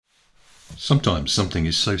Sometimes something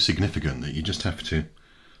is so significant that you just have to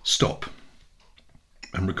stop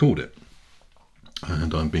and record it.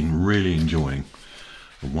 And I've been really enjoying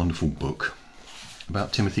a wonderful book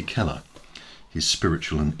about Timothy Keller, his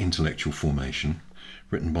spiritual and intellectual formation,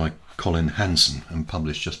 written by Colin Hanson and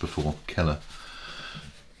published just before Keller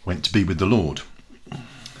went to be with the Lord.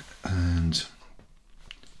 And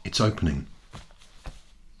it's opening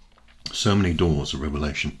so many doors of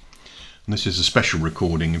revelation. And this is a special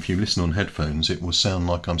recording. If you listen on headphones, it will sound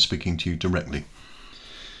like I'm speaking to you directly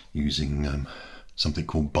using something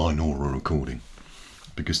called binaural recording,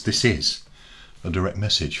 because this is a direct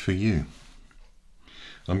message for you.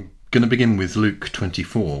 I'm going to begin with Luke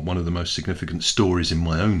 24, one of the most significant stories in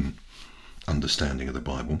my own understanding of the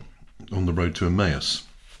Bible, on the road to Emmaus.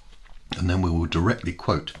 And then we will directly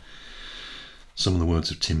quote some of the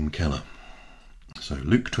words of Tim Keller. So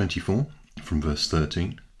Luke 24 from verse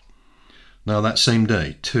 13. Now that same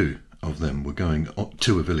day, 2 of them were going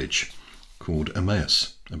to a village called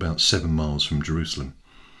Emmaus, about 7 miles from Jerusalem.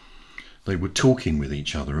 They were talking with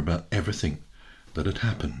each other about everything that had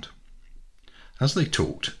happened. As they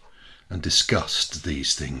talked and discussed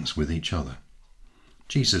these things with each other,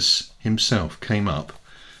 Jesus himself came up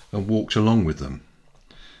and walked along with them,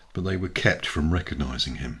 but they were kept from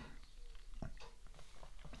recognizing him.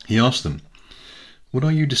 He asked them, "What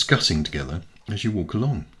are you discussing together as you walk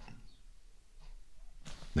along?"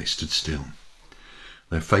 They stood still,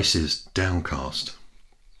 their faces downcast.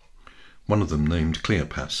 One of them, named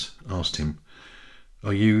Cleopas, asked him,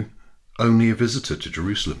 "Are you only a visitor to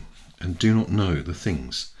Jerusalem and do not know the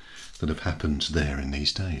things that have happened there in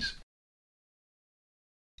these days?"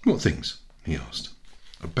 "What things?" he asked.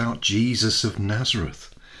 "About Jesus of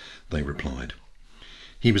Nazareth," they replied.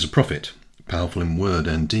 "He was a prophet, powerful in word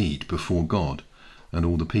and deed before God and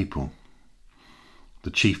all the people.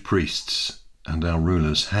 The chief priests and our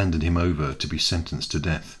rulers handed him over to be sentenced to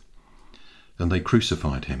death, and they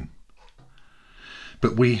crucified him.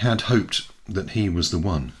 But we had hoped that he was the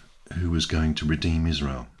one who was going to redeem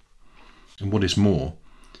Israel. And what is more,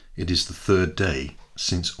 it is the 3rd day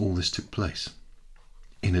since all this took place.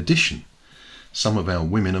 In addition, some of our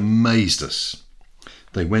women amazed us.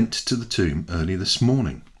 They went to the tomb early this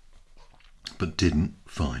morning, but didn't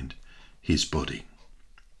find his body.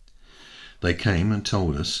 They came and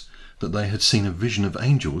told us that they had seen a vision of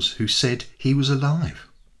angels who said he was alive.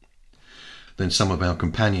 Then some of our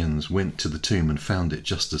companions went to the tomb and found it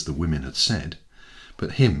just as the women had said,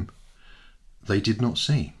 but him they did not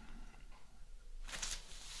see."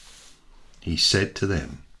 He said to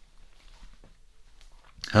them,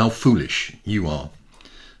 "How foolish you are,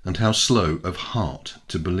 and how slow of heart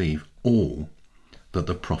to believe all that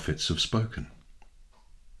the prophets have spoken.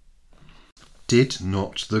 Did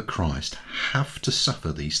not the Christ have to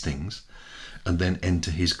suffer these things and then enter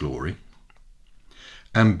his glory?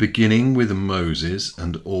 And beginning with Moses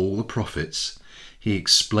and all the prophets, he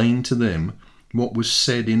explained to them what was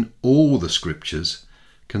said in all the scriptures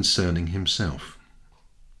concerning himself."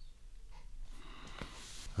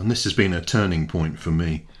 And this has been a turning point for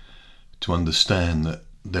me to understand that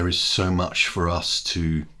there is so much for us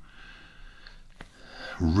to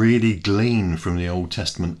really glean from the Old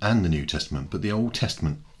Testament and the New Testament, but the Old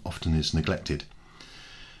Testament often is neglected.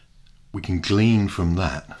 We can glean from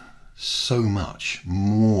that so much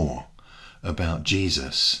more about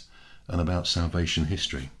Jesus and about salvation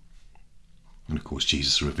history. And of course,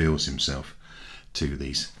 Jesus reveals himself to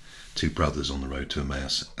these 2 brothers on the road to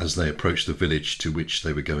Emmaus. As they approached the village to which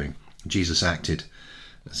they were going, Jesus acted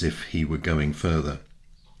as if he were going further.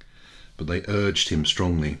 But they urged him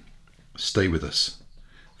strongly, "Stay with us,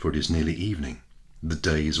 for it is nearly evening. The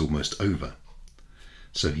day is almost over."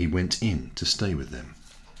 So he went in to stay with them.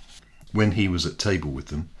 When he was at table with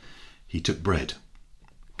them, he took bread,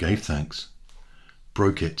 gave thanks,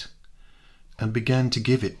 broke it, and began to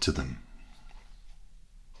give it to them.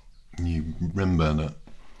 You remember that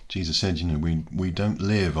Jesus said, we don't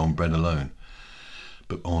live on bread alone,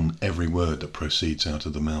 but on every word that proceeds out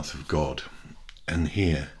of the mouth of God. And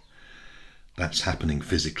here, that's happening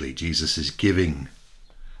physically. Jesus is giving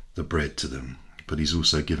the bread to them, but he's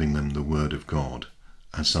also giving them the word of God,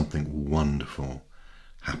 and something wonderful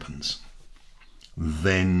happens.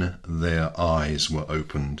 Then their eyes were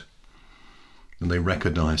opened, and they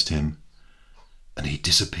recognized him, and he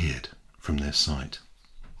disappeared from their sight.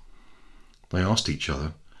 They asked each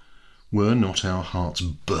other, "Were not our hearts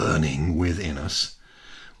burning within us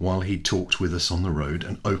while he talked with us on the road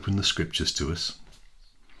and opened the scriptures to us?"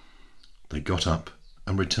 They got up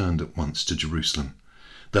and returned at once to Jerusalem.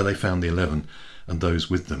 There they found the 11 and those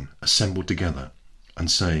with them assembled together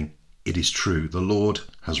and saying, "It is true, the Lord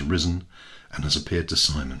has risen and has appeared to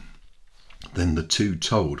Simon." Then the two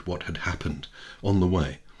told what had happened on the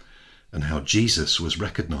way and how Jesus was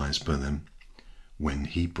recognized by them when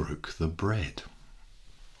he broke the bread.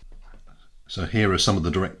 So here are some of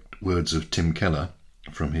the direct words of Tim Keller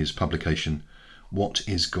from his publication, What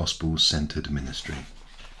is Gospel-Centered Ministry?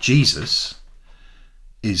 Jesus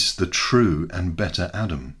is the true and better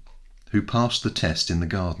Adam who passed the test in the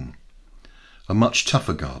garden, a much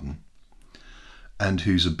tougher garden, and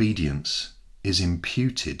whose obedience is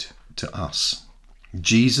imputed to us.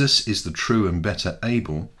 Jesus is the true and better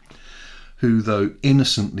Abel who, though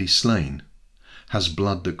innocently slain, has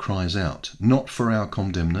blood that cries out, not for our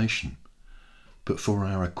condemnation, but for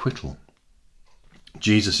our acquittal.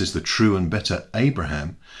 Jesus is the true and better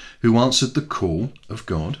Abraham who answered the call of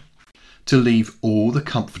God to leave all the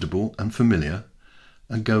comfortable and familiar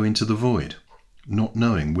and go into the void, not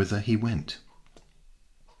knowing whither he went.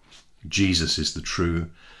 Jesus is the true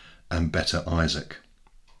and better Isaac,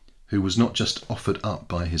 who was not just offered up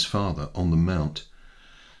by his father on the mount,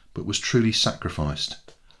 but was truly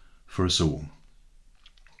sacrificed for us all.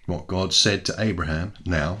 What God said to Abraham,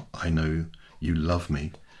 "Now I know you love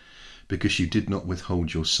me, because you did not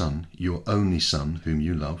withhold your son, your only son whom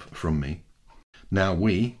you love, from me." Now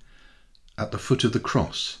we, at the foot of the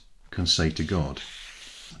cross, can say to God,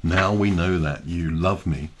 "Now we know that you love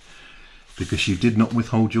me, because you did not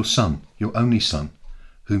withhold your son, your only son,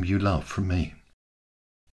 whom you love, from me."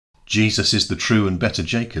 Jesus is the true and better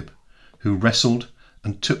Jacob, who wrestled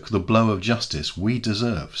and took the blow of justice we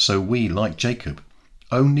deserve, so we, like Jacob,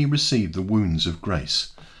 only receive the wounds of grace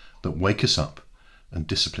that wake us up and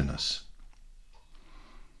discipline us.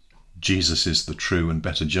 Jesus is the true and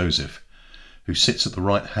better Joseph, who sits at the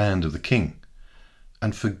right hand of the king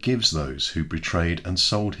and forgives those who betrayed and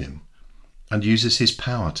sold him and uses his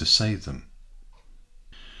power to save them.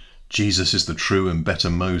 Jesus is the true and better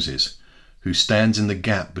Moses, who stands in the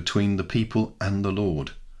gap between the people and the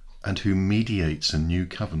Lord and who mediates a new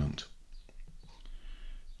covenant.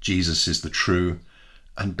 Jesus is the true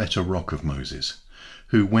and better rock of Moses,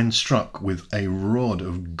 who, when struck with a rod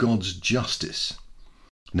of God's justice,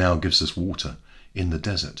 now gives us water in the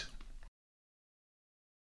desert.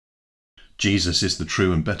 Jesus is the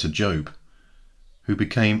true and better Job, who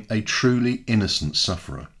became a truly innocent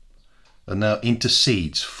sufferer and now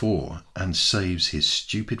intercedes for and saves his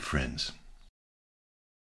stupid friends.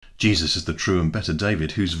 Jesus is the true and better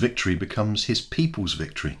David, whose victory becomes his people's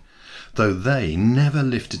victory, though they never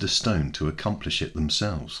lifted a stone to accomplish it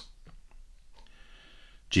themselves.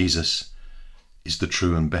 Jesus is the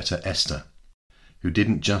true and better Esther, who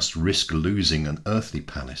didn't just risk losing an earthly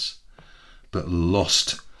palace, but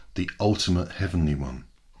lost the ultimate heavenly one,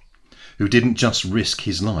 who didn't just risk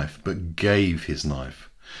his life, but gave his life,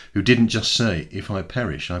 who didn't just say, "If I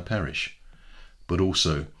perish, I perish," but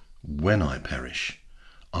also, "When I perish,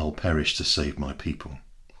 I'll perish to save my people."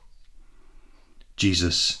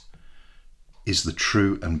 Jesus is the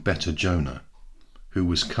true and better Jonah, who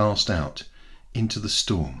was cast out into the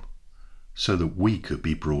storm so that we could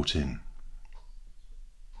be brought in.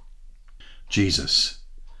 Jesus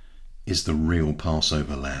is the real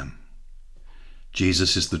Passover lamb.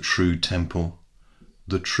 Jesus is the true temple,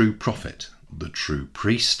 the true prophet, the true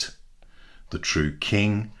priest, the true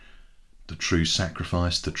king, the true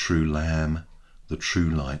sacrifice, the true lamb, the true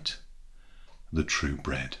light, the true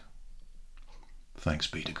bread. Thanks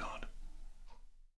be to God.